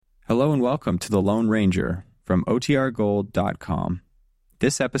Hello and welcome to The Lone Ranger from OTRGold.com.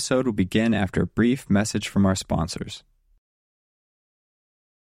 This episode will begin after a brief message from our sponsors.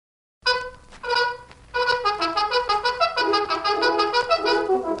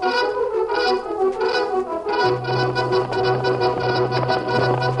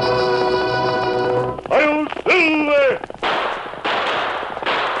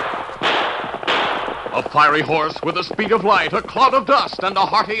 A fiery horse with the speed of light, a cloud of dust, and a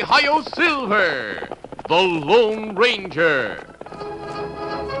hearty Hi-Yo Silver, the Lone Ranger.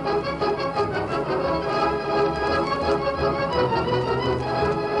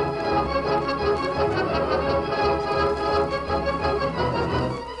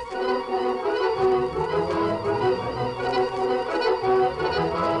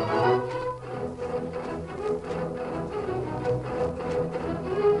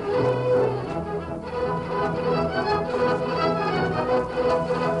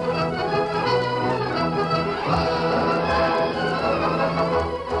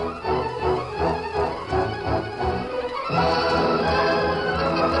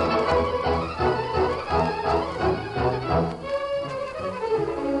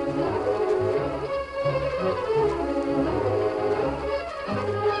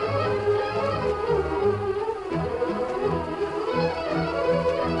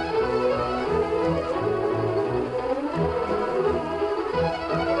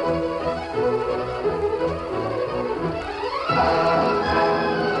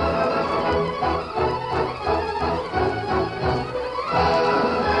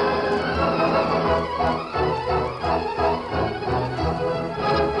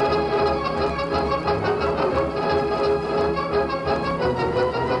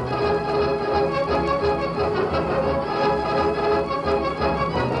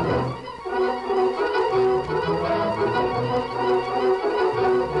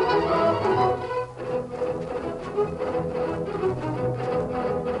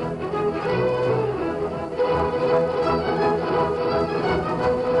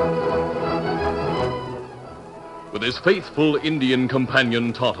 With his faithful Indian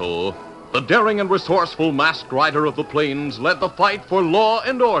companion Tonto, the daring and resourceful masked rider of the plains led the fight for law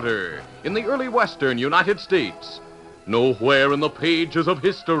and order in the early western United States. Nowhere in the pages of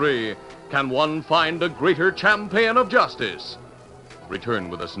history can one find a greater champion of justice. Return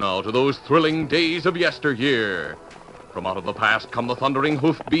with us now to those thrilling days of yesteryear. From out of the past come the thundering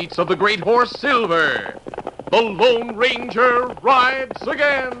hoofbeats of the great horse Silver. The Lone Ranger rides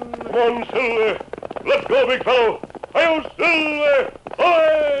again. Come on, Silver. Let's go, big fellow. Hi-yo, Silver!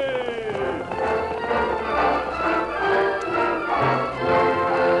 Away!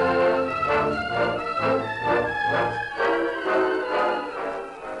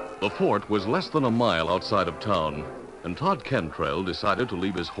 The fort was less than a mile outside of town, and Todd Cantrell decided to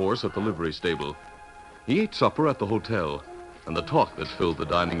leave his horse at the livery stable. He ate supper at the hotel, and the talk that filled the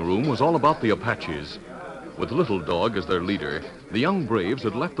dining room was all about the Apaches. With Little Dog as their leader, the young braves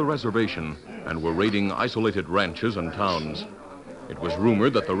had left the reservation and were raiding isolated ranches and towns. It was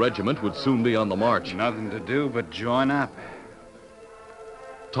rumored that the regiment would soon be on the march. Nothing to do but join up.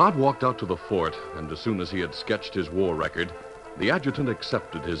 Todd walked out to the fort, and as soon as he had sketched his war record, the adjutant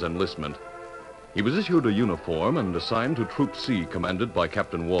accepted his enlistment. He was issued a uniform and assigned to Troop C, commanded by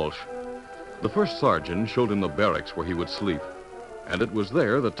Captain Walsh. The first sergeant showed him the barracks where he would sleep, and it was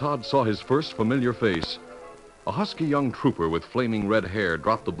there that Todd saw his first familiar face. A husky young trooper with flaming red hair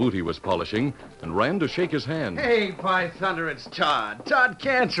dropped the boot he was polishing and ran to shake his hand. Hey, by thunder, it's Todd. Todd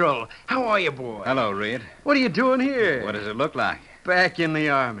Cantrell. How are you, boy? Hello, Reed. What are you doing here? What does it look like? Back in the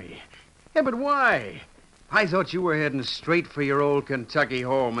Army. Yeah, but why? I thought you were heading straight for your old Kentucky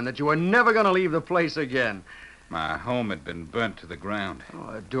home and that you were never going to leave the place again. My home had been burnt to the ground.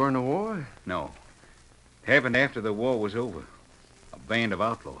 Oh, during the war? No. It happened after the war was over. A band of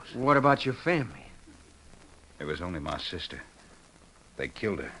outlaws. What about your family? It was only my sister. They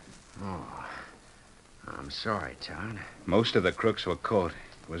killed her. Oh, I'm sorry, Todd. Most of the crooks were caught.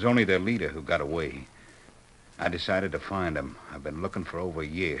 It was only their leader who got away. I decided to find him. I've been looking for over a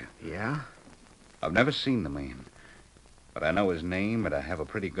year. Yeah? I've never seen the man, but I know his name, and I have a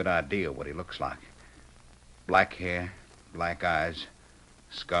pretty good idea what he looks like. Black hair, black eyes,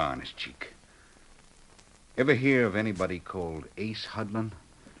 scar on his cheek. Ever hear of anybody called Ace Hudlin?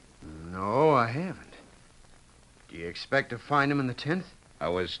 No, I haven't. Do you expect to find him in the 10th? I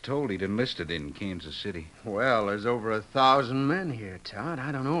was told he'd enlisted in Kansas City. Well, there's over 1,000 men here, Todd.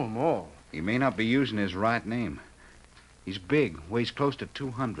 I don't know them all. He may not be using his right name. He's big, weighs close to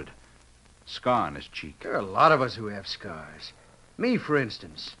 200. Scar on his cheek. There are a lot of us who have scars. Me, for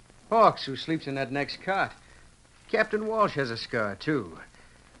instance. Hawks, who sleeps in that next cot. Captain Walsh has a scar, too.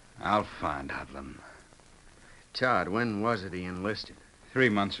 I'll find Hudlin. Todd, when was it he enlisted? 3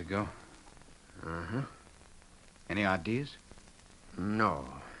 months ago. Uh-huh. Any ideas? No.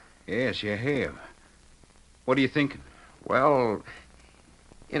 Yes, you have. What are you thinking? Well,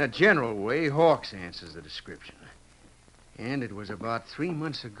 in a general way, Hawks answers the description. And it was about 3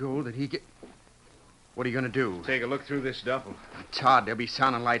 months ago that he get... What are you going to do? Take a look through this duffel. Todd, they'll be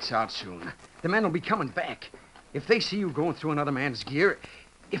sounding lights out soon. The men will be coming back. If they see you going through another man's gear,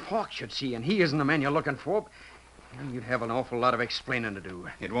 if Hawks should see and he isn't the man you're looking for, well, you'd have an awful lot of explaining to do.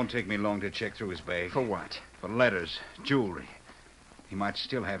 It won't take me long to check through his bag. For what? For letters, jewelry. He might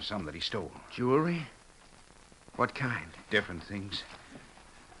still have some that he stole. Jewelry? What kind? Different things.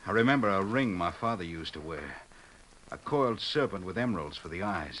 I remember a ring my father used to wear. A coiled serpent with emeralds for the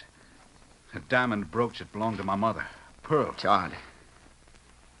eyes. A diamond brooch that belonged to my mother. Pearl. Todd,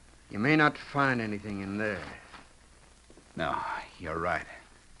 you may not find anything in there. No, you're right.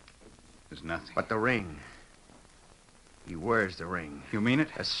 There's nothing. But the ring. He wears the ring. You mean it?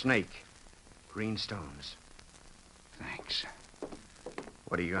 A snake. Green stones. Thanks.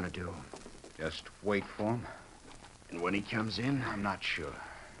 What are you going to do? Just wait for him? And when he comes in? I'm not sure.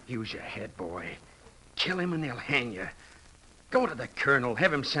 Use your head, boy. Kill him and they'll hang you. Go to the colonel.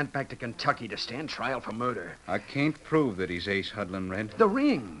 Have him sent back to Kentucky to stand trial for murder. I can't prove that he's Ace Hudlin, Red. The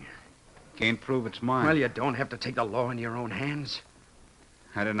ring. Can't prove it's mine. Well, you don't have to take the law in your own hands.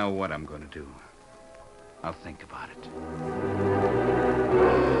 I don't know what I'm going to do. I'll think about it.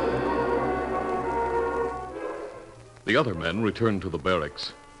 The other men returned to the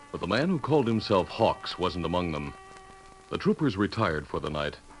barracks, but the man who called himself Hawks wasn't among them. The troopers retired for the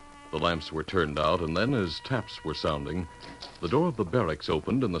night. The lamps were turned out, and then, as taps were sounding, the door of the barracks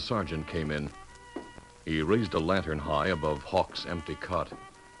opened and the sergeant came in. He raised a lantern high above Hawks' empty cot.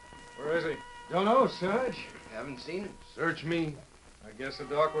 Where is he? Don't know, Sarge. Haven't seen him. Search me. I guess the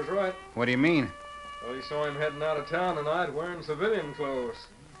doc was right. What do you mean? Well, he saw him heading out of town tonight wearing civilian clothes.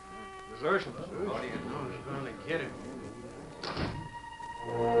 Desertion. What do you know? He's going to get him.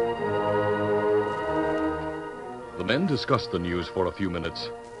 The men discussed the news for a few minutes,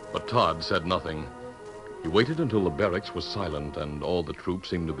 but Todd said nothing. He waited until the barracks was silent and all the troops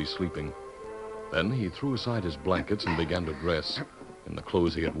seemed to be sleeping. Then he threw aside his blankets and began to dress in the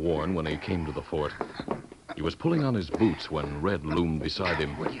clothes he had worn when he came to the fort. He was pulling on his boots when Red loomed beside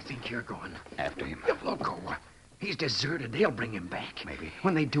him. Where do you think you're going? After him. You loco. He's deserted. They'll bring him back. Maybe.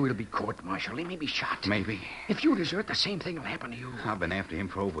 When they do, it'll be court-martial. He may be shot. Maybe. If you desert, the same thing will happen to you. I've been after him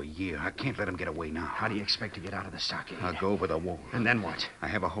for over a year. I can't let him get away now. How do you expect to get out of the stockade? I'll go over the wall. And then what? I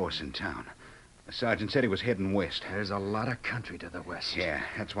have a horse in town. The sergeant said he was heading west. There's a lot of country to the west. Yeah,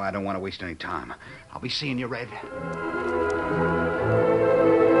 that's why I don't want to waste any time. I'll be seeing you, Red.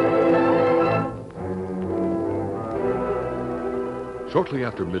 Shortly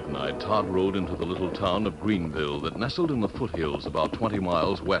after midnight, Todd rode into the little town of Greenville that nestled in the foothills about 20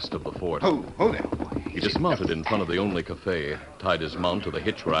 miles west of the fort. Oh there. He dismounted in front of the only cafe, tied his mount to the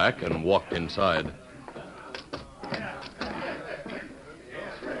hitch rack, and walked inside.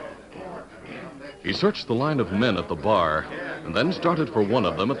 He searched the line of men at the bar, and then started for one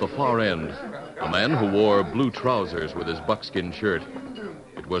of them at the far end, a man who wore blue trousers with his buckskin shirt.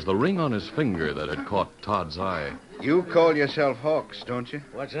 It was the ring on his finger that had caught Todd's eye. You call yourself Hawks, don't you?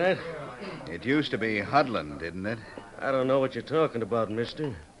 What's that? It used to be Hudlin, didn't it? I don't know what you're talking about,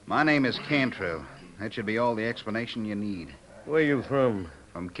 mister. My name is Cantrell. That should be all the explanation you need. Where you from?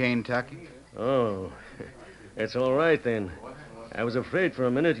 From Kentucky? Oh, that's all right, then. I was afraid for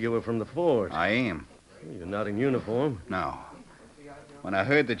a minute you were from the fort. I am. You're not in uniform. No. When I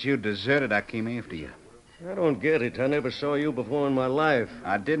heard that you deserted, I came after you. I don't get it. I never saw you before in my life.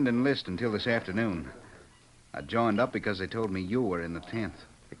 I didn't enlist until this afternoon. I joined up because they told me you were in the 10th.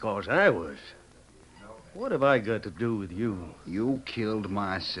 Because I was. What have I got to do with you? You killed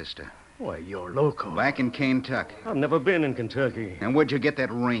my sister. Why, you're loco. Back in Kentucky. I've never been in Kentucky. And where'd you get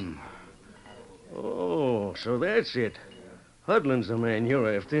that ring? Oh, so that's it. Hudlin's the man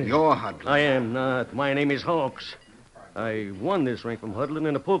you're after. You're Hudlin. I am not. My name is Hawks. I won this ring from Hudlin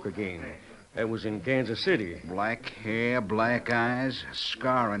in a poker game. That was in Kansas City. Black hair, black eyes, a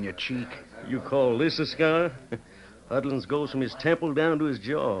scar on your cheek. You call this a scar? Hudlin's goes from his temple down to his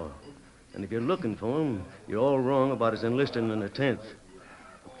jaw. And if you're looking for him, you're all wrong about his enlisting in the 10th.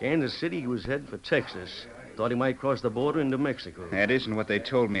 Kansas City, he was heading for Texas. Thought he might cross the border into Mexico. That isn't what they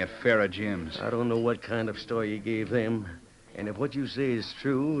told me at Farrah Jim's. I don't know what kind of story you gave them. And if what you say is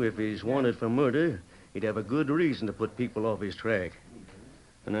true, if he's wanted for murder, he'd have a good reason to put people off his track.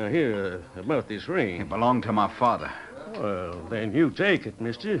 And now here, about this ring. It belonged to my father. Well, then you take it,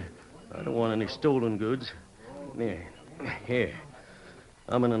 mister. I don't want any stolen goods. Here.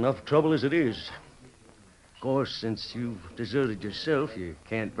 I'm in enough trouble as it is. Of course, since you've deserted yourself, you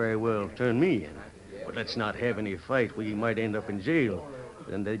can't very well turn me in. But let's not have any fight. We might end up in jail.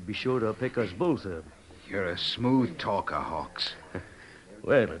 Then they'd be sure to pick us both up. You're a smooth talker, Hawks.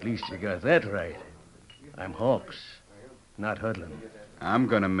 Well, at least you got that right. I'm Hawks, not Hudlin. I'm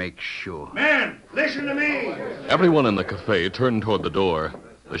gonna make sure. Men, listen to me. Everyone in the cafe turned toward the door.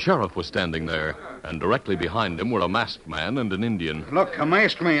 The sheriff was standing there, and directly behind him were a masked man and an Indian. Look, a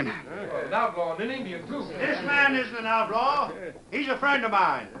masked man. An outlaw and an Indian, too. This man isn't an outlaw. He's a friend of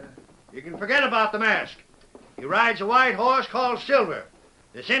mine. You can forget about the mask. He rides a white horse called Silver.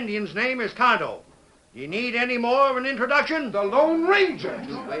 This Indian's name is Tonto. Do you need any more of an introduction? The Lone Ranger.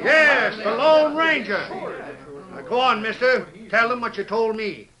 Yes, the Lone Ranger. Now, go on, mister. Tell them what you told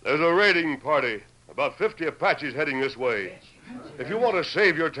me. There's a raiding party. About 50 Apaches heading this way. If you want to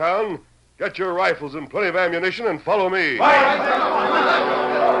save your town, get your rifles and plenty of ammunition and follow me.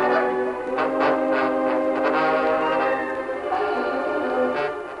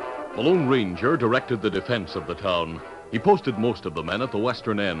 The Lone Ranger directed the defense of the town. He posted most of the men at the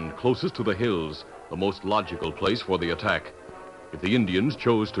western end, closest to the hills, the most logical place for the attack. If the Indians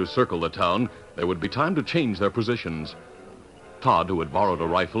chose to circle the town, there would be time to change their positions. Todd, who had borrowed a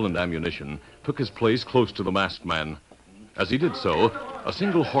rifle and ammunition, took his place close to the masked man. As he did so, a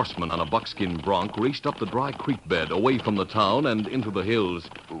single horseman on a buckskin bronc raced up the dry creek bed, away from the town and into the hills.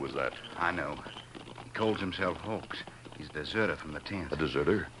 Who was that? I know. He calls himself Hawks. He's a deserter from the 10th. A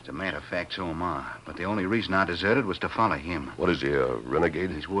deserter? As a matter of fact, so am I. But the only reason I deserted was to follow him. What is he, a renegade?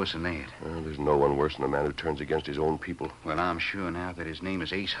 He's worse than that. Well, there's no one worse than a man who turns against his own people. Well, I'm sure now that his name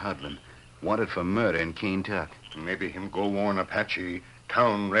is Ace Hudlin, wanted for murder in Kentuck. Maybe him go warn Apache,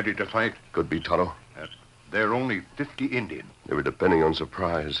 town ready to fight. Could be Tonto. There are only 50 Indian. They were depending on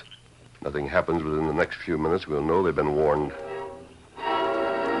surprise. Nothing happens within the next few minutes, we'll know they've been warned.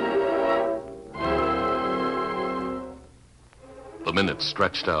 The minutes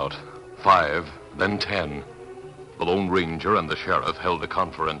stretched out. 5, then 10. The Lone Ranger and the sheriff held a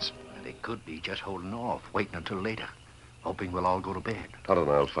conference. They could be just holding off, waiting until later, hoping we'll all go to bed. Tonto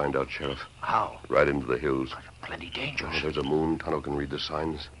and I'll find out, Sheriff. How? Right into the hills. Plenty dangerous. There's a moon. Tonto can read the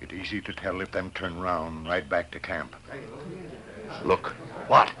signs. It's easy to tell if them turn round right back to camp. Look.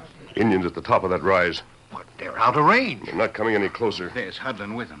 What? Indians at the top of that rise. But they're out of range. They're not coming any closer. There's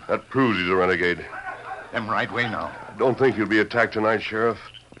Hudlin with him. That proves he's a renegade. Them right way now. I don't think you'll be attacked tonight, Sheriff.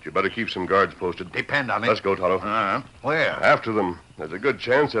 But you better keep some guards posted. Depend on it. Let's go, Tonto. Where? After them. There's a good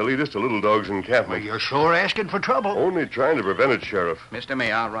chance they'll lead us to Little Dog's encampment. Well, you're sure asking for trouble. Only trying to prevent it, Sheriff. Mr.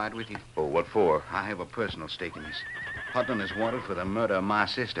 May, I'll ride with you. Oh, what for? I have a personal stake in this. Hudlin is wanted for the murder of my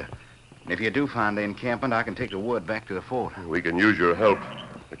sister. And if you do find the encampment, I can take the word back to the fort. We can use your help.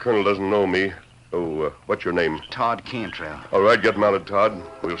 The colonel doesn't know me. Oh, what's your name? Todd Cantrell. All right, get mounted, Todd.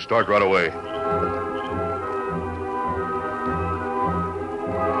 We'll start right away.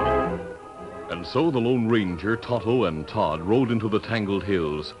 And so the Lone Ranger, Tonto, and Todd rode into the tangled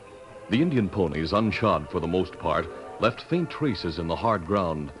hills. The Indian ponies, unshod for the most part, left faint traces in the hard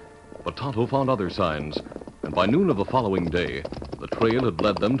ground. But Tonto found other signs, and by noon of the following day, the trail had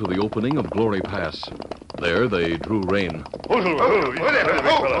led them to the opening of Glory Pass. There they drew rein.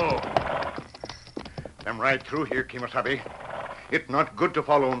 Them right through here, Kimasabi. It's not good to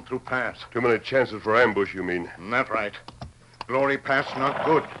follow 'em through pass. Too many chances for ambush, you mean? That's right. Glory Pass not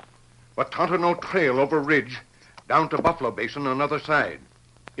good. But Tonto no trail over ridge, down to Buffalo Basin on other side.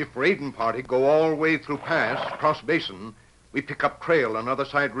 If raiding party go all way through pass, cross basin, we pick up trail on other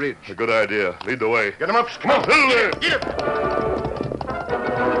side ridge. A good idea. Lead the way. Get 'em up. Come on, fiddle there. Get him.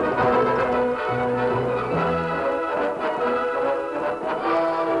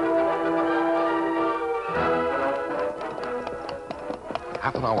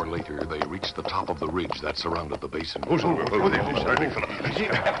 Half an hour later, they reached the top of the ridge that surrounded the basin.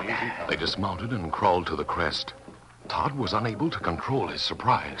 They dismounted and crawled to the crest. Todd was unable to control his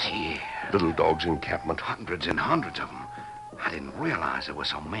surprise. Yeah. Little Dog's encampment. Hundreds and hundreds of them. I didn't realize there were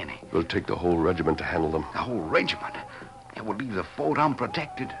so many. We'll take the whole regiment to handle them. The whole regiment. It will leave the fort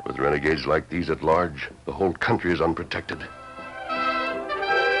unprotected. With renegades like these at large, the whole country is unprotected.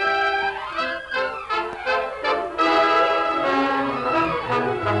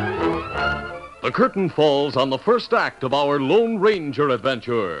 The curtain falls on the first act of our Lone Ranger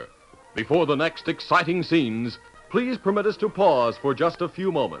adventure. Before the next exciting scenes, please permit us to pause for just a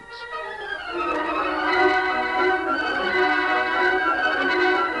few moments.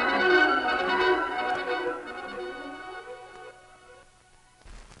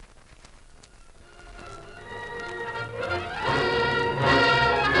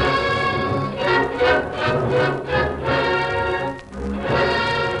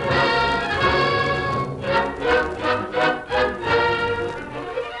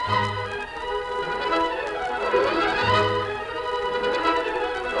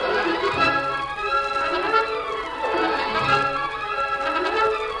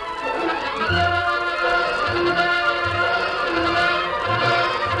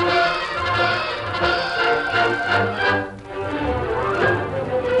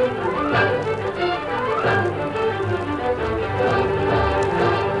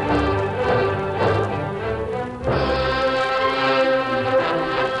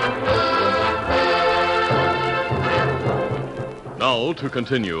 Now to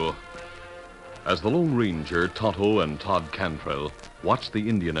continue. As the Lone Ranger, Tonto, and Todd Cantrell watched the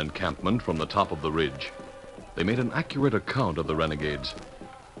Indian encampment from the top of the ridge, they made an accurate account of the renegades.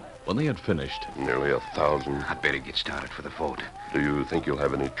 When they had finished, Nearly 1,000. I'd better get started for the fort. Do you think you'll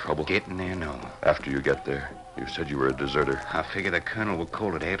have any trouble? Getting there, no. After you get there, you said you were a deserter. I figure the colonel will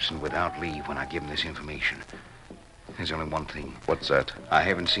call it absent without leave when I give him this information. There's only one thing. What's that? I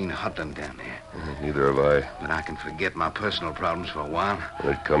haven't seen Hudlin down there. Neither have I. But I can forget my personal problems for a while.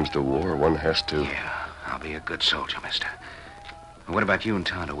 When it comes to war, one has to. Yeah, I'll be a good soldier, mister. What about you and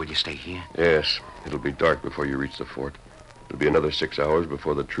Tonto? Will you stay here? Yes. It'll be dark before you reach the fort. It'll be another 6 hours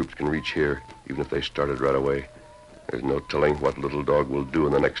before the troops can reach here, even if they started right away. There's no telling what Little Dog will do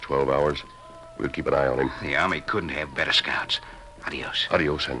in the next 12 hours. We'll keep an eye on him. The Army couldn't have better scouts. Adios.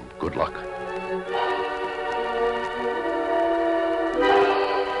 Adios and good luck.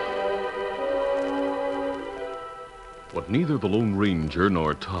 what neither the Lone Ranger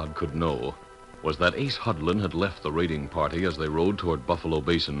nor Todd could know was that Ace Hudlin had left the raiding party as they rode toward Buffalo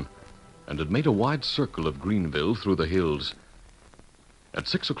Basin and had made a wide circle of Greenville through the hills. At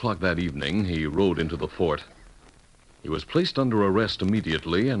 6 o'clock that evening, he rode into the fort. He was placed under arrest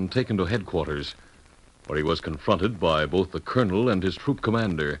immediately and taken to headquarters, where he was confronted by both the colonel and his troop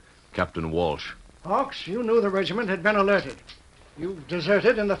commander, Captain Walsh. Hawks, you knew the regiment had been alerted. You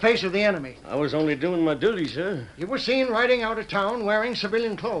deserted in the face of the enemy. I was only doing my duty, sir. You were seen riding out of town wearing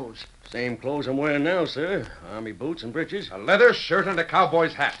civilian clothes. Same clothes I'm wearing now, sir. Army boots and breeches. A leather shirt and a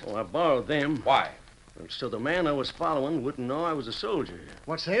cowboy's hat. Oh, I borrowed them. Why? Well, so the man I was following wouldn't know I was a soldier.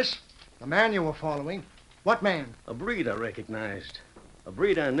 What's this? The man you were following? What man? A breed I recognized. A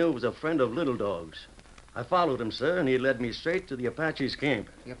breed I knew was a friend of Little Dog's. I followed him, sir, and he led me straight to the Apache's camp.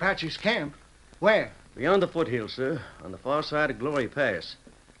 The Apache's camp? Where? Beyond the foothills, sir, on the far side of Glory Pass.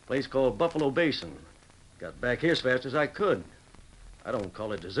 A place called Buffalo Basin. Got back here as fast as I could. I don't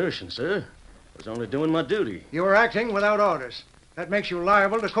call it desertion, sir. I was only doing my duty. You were acting without orders. That makes you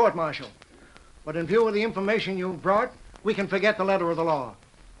liable to court-martial. But in view of the information you've brought, we can forget the letter of the law.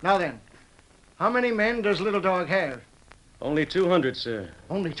 Now then, how many men does Little Dog have? Only 200, sir.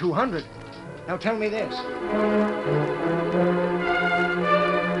 Only 200? Now tell me this.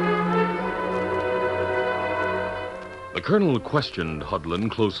 The colonel questioned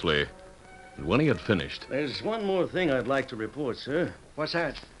Hudlin closely, and when he had finished... There's one more thing I'd like to report, sir. What's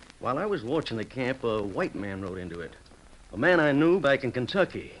that? While I was watching the camp, a white man rode into it. A man I knew back in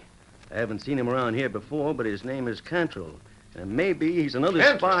Kentucky. I haven't seen him around here before, but his name is Cantrell. And maybe he's another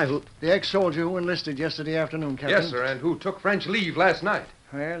spy who... The ex-soldier who enlisted yesterday afternoon, Captain. Yes, sir, and who took French leave last night.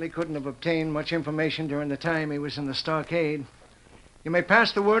 Well, he couldn't have obtained much information during the time he was in the stockade. You may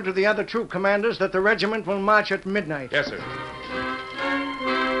pass the word to the other troop commanders that the regiment will march at midnight. Yes, sir.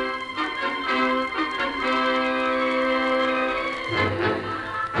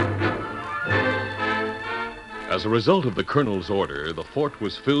 As a result of the colonel's order, the fort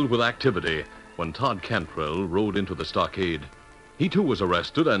was filled with activity when Todd Cantrell rode into the stockade. He, too, was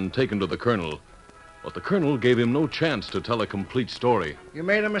arrested and taken to the colonel. But the colonel gave him no chance to tell a complete story. You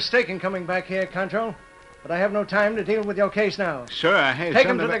made a mistake in coming back here, Cantrell. But I have no time to deal with your case now. Sir, I had Take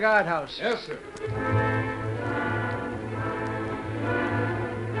him to the guardhouse. Yes, sir.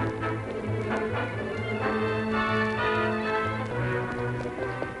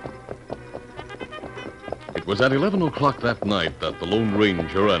 It was at 11 o'clock that night that the Lone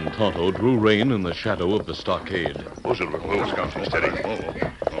Ranger and Tonto drew rein in the shadow of the stockade. Whoa, Silver. Whoa, Scout. Steady.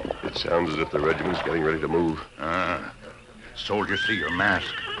 It sounds as if the regiment's getting ready to move. Soldiers see your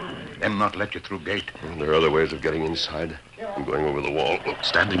mask. Them not let you through gate. Well, there are other ways of getting inside. I'm going over the wall. Look.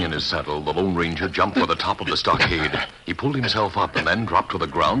 Standing in his saddle, the Lone Ranger jumped for the top of the stockade. He pulled himself up and then dropped to the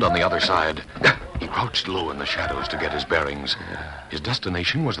ground on the other side. He crouched low in the shadows to get his bearings. His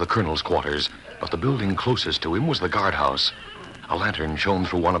destination was the colonel's quarters, but the building closest to him was the guardhouse. A lantern shone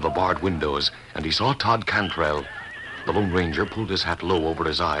through one of the barred windows, and he saw Todd Cantrell. The Lone Ranger pulled his hat low over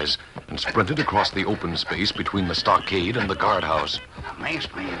his eyes and sprinted across the open space between the stockade and the guardhouse.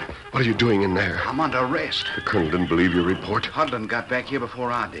 Masked man, What are you doing in there? I'm under arrest. The colonel didn't believe your report. Hudlin got back here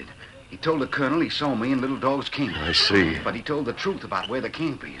before I did. He told the colonel he saw me in Little Dog's camp. I see. But he told the truth about where the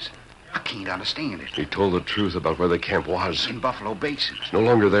camp is. I can't understand it. He told the truth about where the camp was. In Buffalo Basin. It's no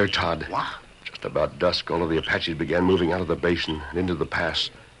longer there, Todd. What? Just about dusk, all of the Apaches began moving out of the basin and into the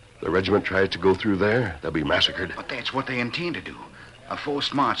pass. The regiment tries to go through there, they'll be massacred. But that's what they intend to do. A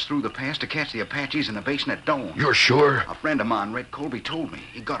forced march through the pass to catch the Apaches in the basin at dawn. You're sure? A friend of mine, Red Colby, told me.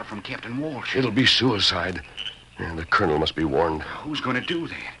 He got it from Captain Walsh. It'll be suicide. Yeah, the colonel must be warned. Who's going to do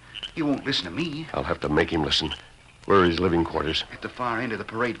that? He won't listen to me. I'll have to make him listen. Where are his living quarters? At the far end of the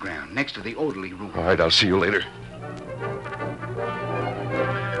parade ground, next to the orderly room. All right, I'll see you later.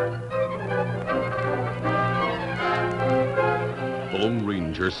 Lone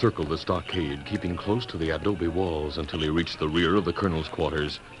Ranger circled the stockade, keeping close to the adobe walls until he reached the rear of the colonel's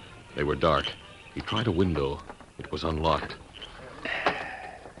quarters. They were dark. He tried a window. It was unlocked.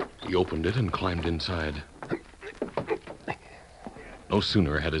 He opened it and climbed inside. No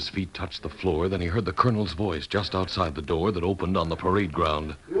sooner had his feet touched the floor than he heard the colonel's voice just outside the door that opened on the parade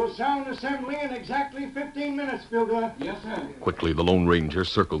ground. You'll sound assembly in exactly 15 minutes, Filger. Yes, sir. Quickly, the Lone Ranger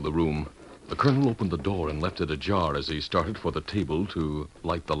circled the room. The colonel opened the door and left it ajar as he started for the table to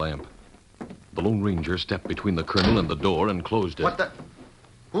light the lamp. The Lone Ranger stepped between the colonel and the door and closed it. What the...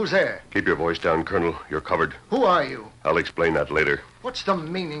 Who's there? Keep your voice down, Colonel. You're covered. Who are you? I'll explain that later. What's the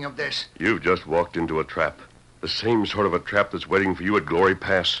meaning of this? You've just walked into a trap. The same sort of a trap that's waiting for you at Glory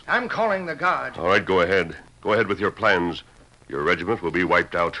Pass. I'm calling the guard. All right, go ahead. Go ahead with your plans. Your regiment will be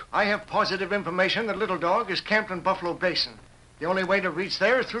wiped out. I have positive information that Little Dog is camped in Buffalo Basin. The only way to reach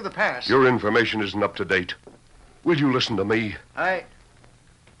there is through the pass. Your information isn't up to date. Will you listen to me? There's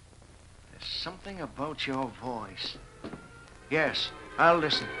something about your voice. Yes, I'll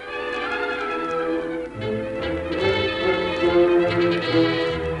listen.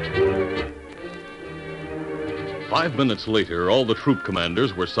 5 minutes later, all the troop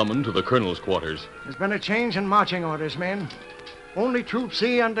commanders were summoned to the colonel's quarters. There's been a change in marching orders, men. Only Troop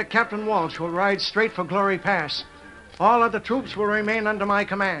C under Captain Walsh will ride straight for Glory Pass. All other troops will remain under my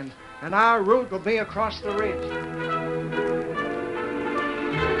command, and our route will be across the ridge.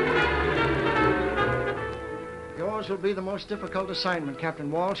 Yours will be the most difficult assignment, Captain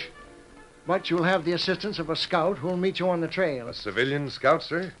Walsh. But you'll have the assistance of a scout who'll meet you on the trail. A civilian scout,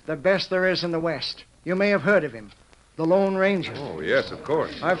 sir? The best there is in the West. You may have heard of him. The Lone Ranger. Oh, yes, of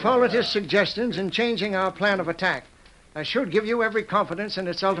course. I followed his suggestions in changing our plan of attack. I should give you every confidence in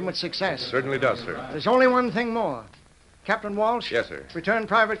its ultimate success. Certainly does, sir. There's only one thing more. Captain Walsh? Yes, sir. Return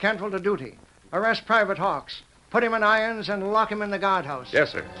Private Cantwell to duty. Arrest Private Hawks. Put him in irons and lock him in the guardhouse.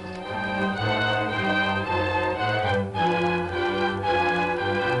 Yes, sir.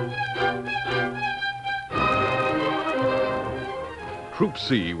 Troop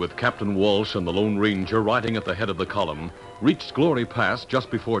C, with Captain Walsh and the Lone Ranger riding at the head of the column, reached Glory Pass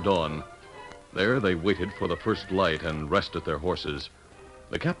just before dawn. There they waited for the first light and rested their horses.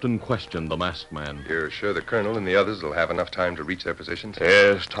 The captain questioned the masked man. You're sure the colonel and the others will have enough time to reach their positions?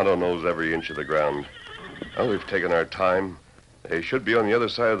 Yes, Tonto knows every inch of the ground. Well, we've taken our time. They should be on the other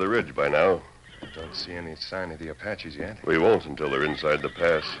side of the ridge by now. Don't see any sign of the Apaches yet. We won't until they're inside the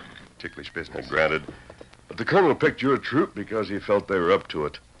pass. Ticklish business. Granted. But the colonel picked your troop because he felt they were up to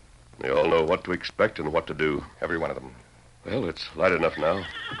it. They all know what to expect and what to do. Every one of them. Well, it's light enough now.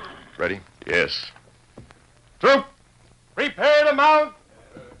 Ready? Yes. Troop, prepare to mount.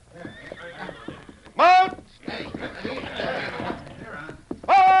 Mount!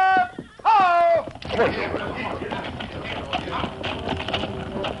 Up! Ho!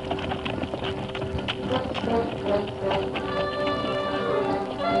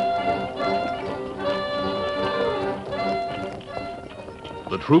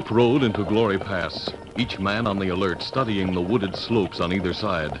 The troop rode into Glory Pass, each man on the alert, studying the wooded slopes on either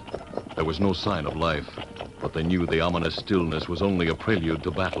side. There was no sign of life, but they knew the ominous stillness was only a prelude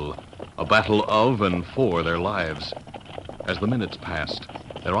to battle, a battle of and for their lives. As the minutes passed,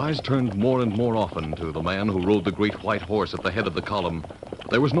 their eyes turned more and more often to the man who rode the great white horse at the head of the column. But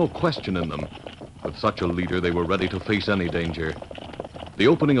there was no question in them. With such a leader, they were ready to face any danger. The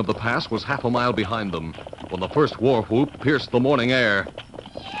opening of the pass was half a mile behind them when the first war whoop pierced the morning air.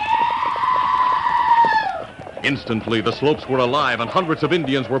 Instantly, the slopes were alive, and hundreds of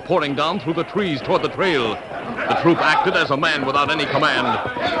Indians were pouring down through the trees toward the trail. The troop acted as a man without any command.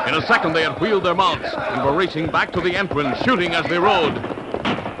 In a second, they had wheeled their mounts and were racing back to the entrance, shooting as they rode.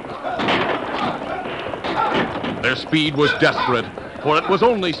 Their speed was desperate, for it was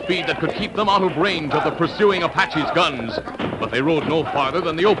only speed that could keep them out of range of the pursuing Apaches' guns. But they rode no farther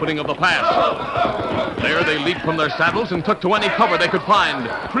than the opening of the pass. There they leaped from their saddles and took to any cover they could find.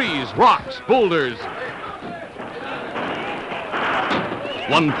 Trees, rocks, boulders.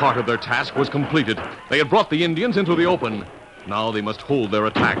 One part of their task was completed. They had brought the Indians into the open. Now they must hold their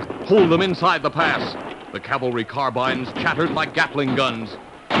attack, hold them inside the pass. The cavalry carbines chattered like Gatling guns.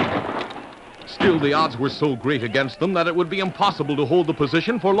 Still, the odds were so great against them that it would be impossible to hold the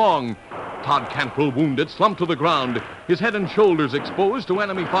position for long. Todd Cantwell, wounded, slumped to the ground, his head and shoulders exposed to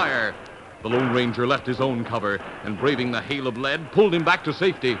enemy fire. The Lone Ranger left his own cover and, braving the hail of lead, pulled him back to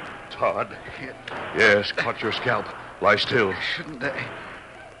safety. Todd. Yes, caught your scalp. Lie still. Shouldn't I?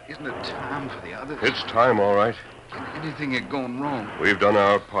 Isn't it time for the others? It's time, all right. Can anything have gone wrong? We've done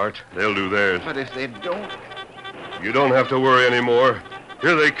our part. They'll do theirs. But if they don't... You don't have to worry anymore.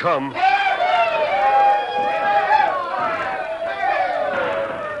 Here they come.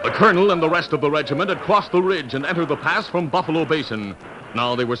 The colonel and the rest of the regiment had crossed the ridge and entered the pass from Buffalo Basin.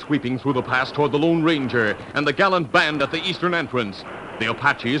 Now they were sweeping through the pass toward the Lone Ranger and the gallant band at the eastern entrance. The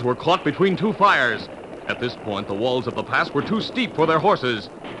Apaches were caught between two fires. At this point, the walls of the pass were too steep for their horses.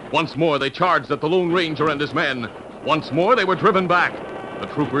 Once more, they charged at the Lone Ranger and his men. Once more, they were driven back. The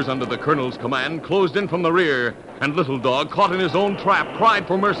troopers under the colonel's command closed in from the rear, and Little Dog, caught in his own trap, cried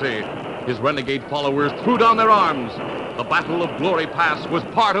for mercy. His renegade followers threw down their arms. The Battle of Glory Pass was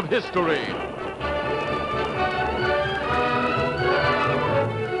part of history.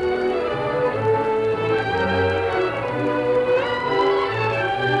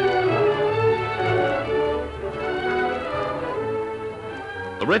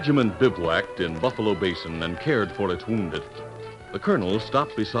 The regiment bivouacked in Buffalo Basin and cared for its wounded. The colonel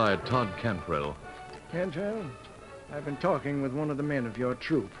stopped beside Todd Cantrell. Cantrell, I've been talking with one of the men of your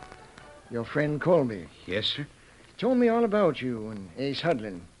troop. Your friend Colby. Yes, sir? Told me all about you and Ace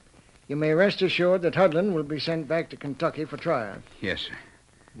Hudlin. You may rest assured that Hudlin will be sent back to Kentucky for trial. Yes, sir.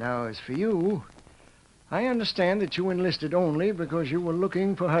 Now, as for you, I understand that you enlisted only because you were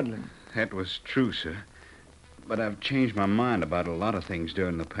looking for Hudlin. That was true, sir. But I've changed my mind about a lot of things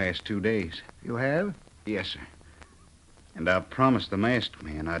during the past 2 days. You have? Yes, sir. And I promised the masked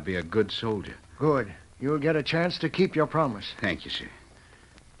man I'd be a good soldier. Good. You'll get a chance to keep your promise. Thank you, sir.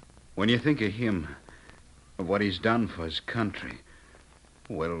 When you think of him, of what he's done for his country,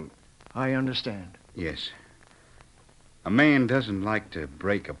 well... I understand. Yes. A man doesn't like to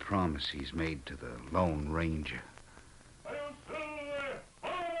break a promise he's made to the Lone Ranger.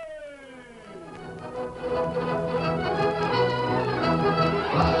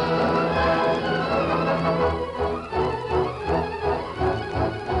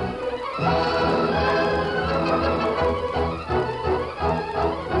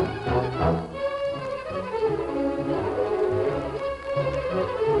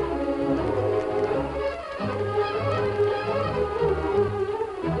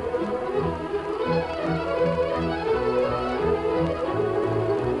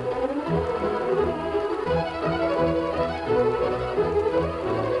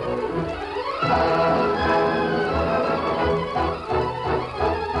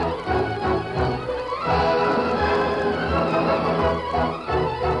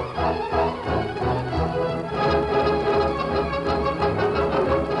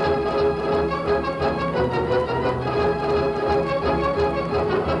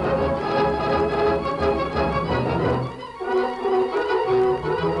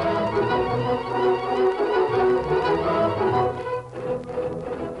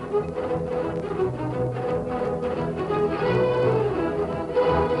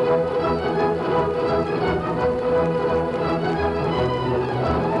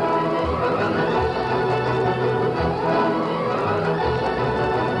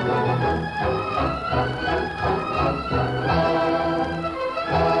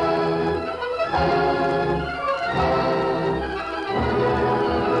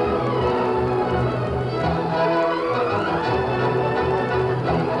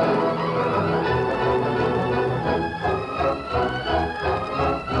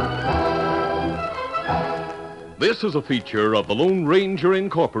 This is a feature of the Lone Ranger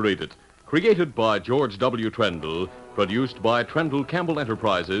Incorporated, created by George W. Trendle, produced by Trendle Campbell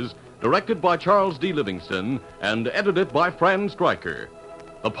Enterprises, directed by Charles D. Livingston, and edited by Fran Stryker.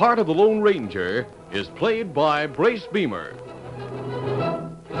 The part of the Lone Ranger is played by Brace Beamer.